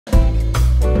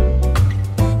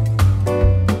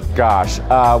gosh,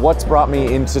 what's brought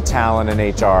me into talent in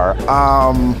HR? Do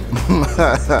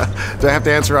I have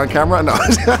to answer on camera? No.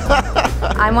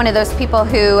 I'm one of those people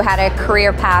who had a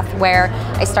career path where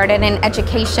I started in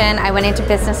education, I went into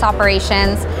business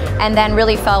operations, and then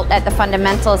really felt that the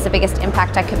fundamentals, the biggest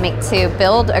impact I could make to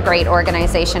build a great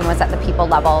organization was at the people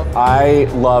level. I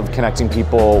love connecting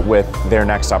people with their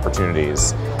next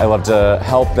opportunities. I love to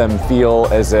help them feel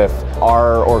as if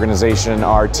our organization,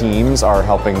 our teams are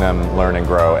helping them learn and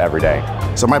grow every day.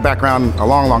 So my background a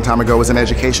long time ago was in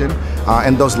education,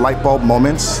 and those light bulb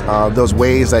moments, those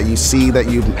ways that you see that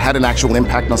you had an actual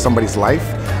impact on somebody's life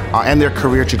and their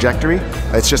career trajectory,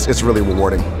 it's really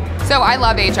rewarding. So I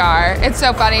love HR. It's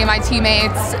so funny. My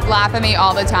teammates laugh at me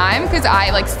all the time because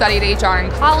I studied HR in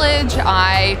college.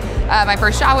 My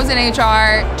first job was in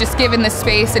HR. Just given the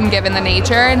space and given the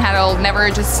nature and how it'll never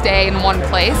just stay in one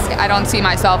place, I don't see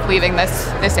myself leaving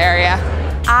this area.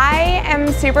 I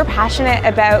am super passionate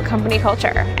about company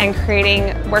culture and creating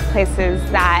workplaces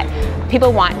that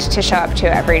people want to show up to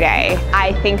every day.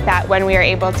 I think that when we are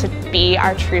able to be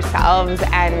our true selves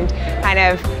and kind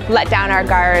of let down our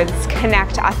guards,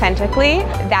 connect authentically,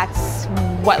 that's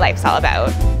what life's all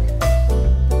about.